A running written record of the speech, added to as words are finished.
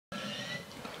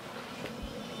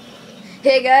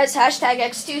Hey guys, hashtag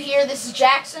X2 here. This is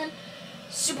Jackson.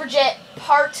 Superjet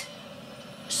Part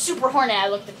Super Hornet. I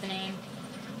looked at the name.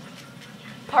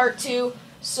 Part 2.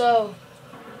 So,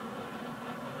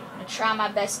 I'm gonna try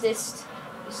my bestest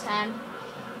this time.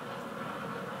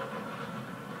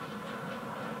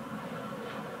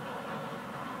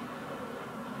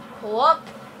 Pull up,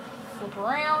 flip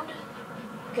around.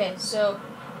 Okay, so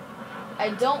I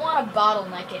don't want to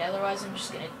bottleneck it, otherwise I'm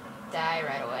just gonna die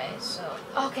right away. So,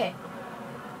 okay.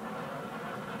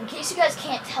 In case you guys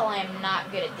can't tell, I am not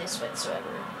good at this whatsoever.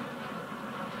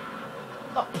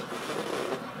 Oh.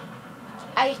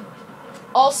 I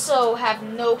also have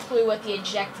no clue what the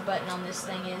eject button on this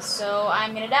thing is, so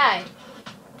I'm gonna die.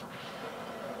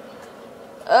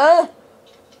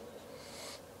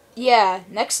 Yeah,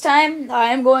 next time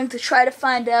I am going to try to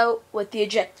find out what the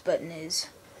eject button is.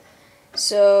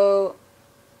 So,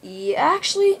 yeah,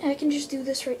 actually, I can just do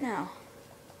this right now.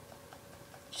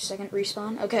 Just a second,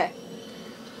 respawn. Okay.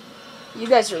 You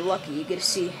guys are lucky. You get to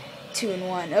see 2 in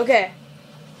 1. Okay.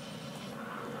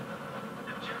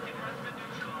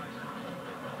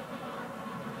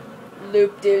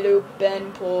 Loop-de-loop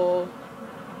and pull.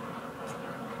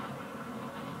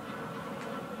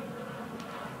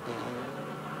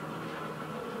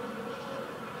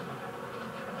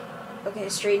 Okay,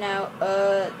 straighten out.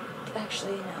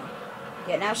 Actually, no.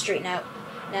 Yeah, now straighten out.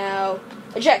 Now,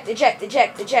 eject, eject,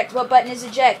 eject, eject. What button is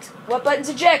eject? What button's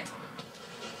eject?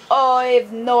 Oh, I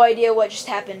have no idea what just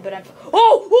happened, but I'm...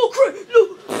 Oh crap!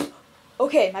 No!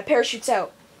 Okay, my parachute's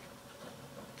out.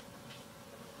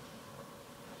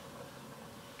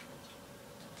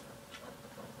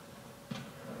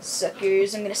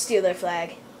 Suckers, I'm gonna steal their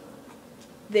flag.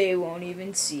 They won't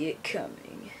even see it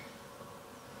coming.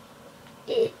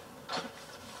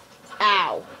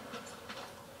 Ow.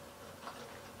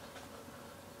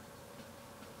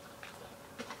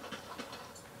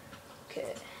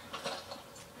 Okay.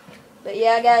 But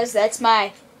yeah, guys, that's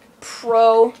my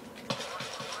pro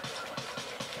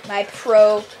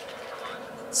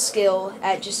skill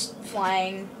at just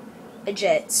flying a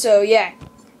jet. So yeah,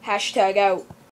 hashtag out.